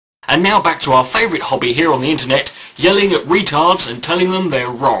And now back to our favourite hobby here on the internet, yelling at retards and telling them they're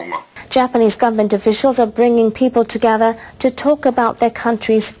wrong. Japanese government officials are bringing people together to talk about their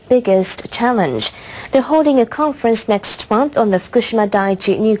country's biggest challenge. They're holding a conference next month on the Fukushima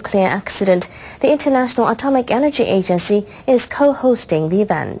Daiichi nuclear accident. The International Atomic Energy Agency is co-hosting the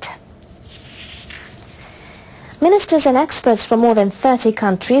event. Ministers and experts from more than 30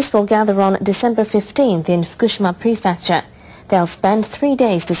 countries will gather on December 15th in Fukushima Prefecture. They'll spend 3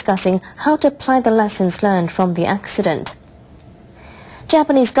 days discussing how to apply the lessons learned from the accident.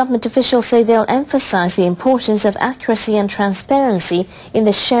 Japanese government officials say they'll emphasize the importance of accuracy and transparency in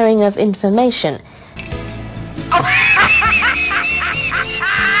the sharing of information.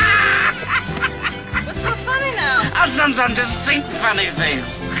 What's so funny now? I sometimes just think funny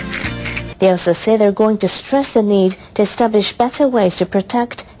things. They also say they're going to stress the need to establish better ways to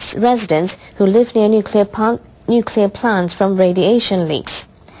protect residents who live near nuclear plants from radiation leaks.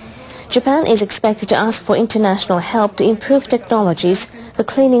 Japan is expected to ask for international help to improve technologies for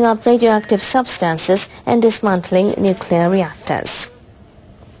cleaning up radioactive substances and dismantling nuclear reactors.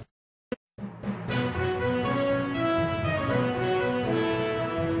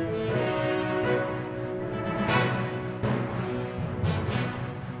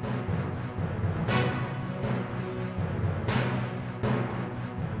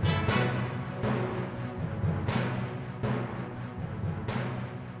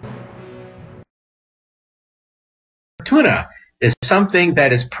 Tuna is something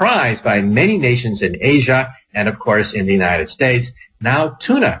that is prized by many nations in Asia and, of course, in the United States. Now,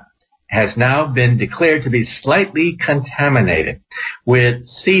 tuna has now been declared to be slightly contaminated with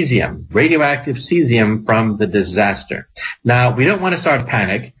cesium, radioactive cesium from the disaster. Now, we don't want to start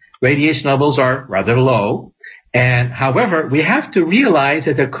panic. Radiation levels are rather low. And, however, we have to realize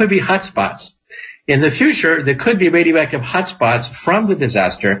that there could be hotspots. In the future, there could be radioactive hotspots from the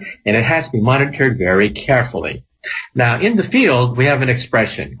disaster, and it has to be monitored very carefully. Now, in the field, we have an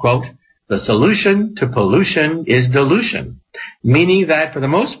expression, quote, the solution to pollution is dilution, meaning that for the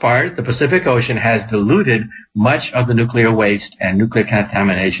most part, the Pacific Ocean has diluted much of the nuclear waste and nuclear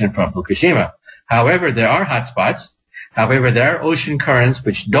contamination from Fukushima. However, there are hotspots. However, there are ocean currents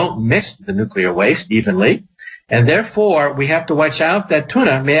which don't mix the nuclear waste evenly, and therefore, we have to watch out that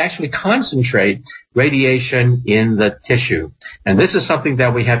tuna may actually concentrate radiation in the tissue. And this is something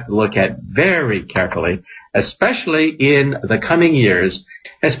that we have to look at very carefully, especially in the coming years,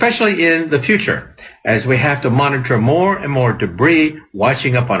 especially in the future, as we have to monitor more and more debris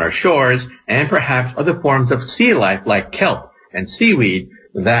washing up on our shores and perhaps other forms of sea life like kelp and seaweed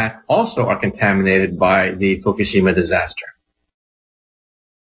that also are contaminated by the Fukushima disaster.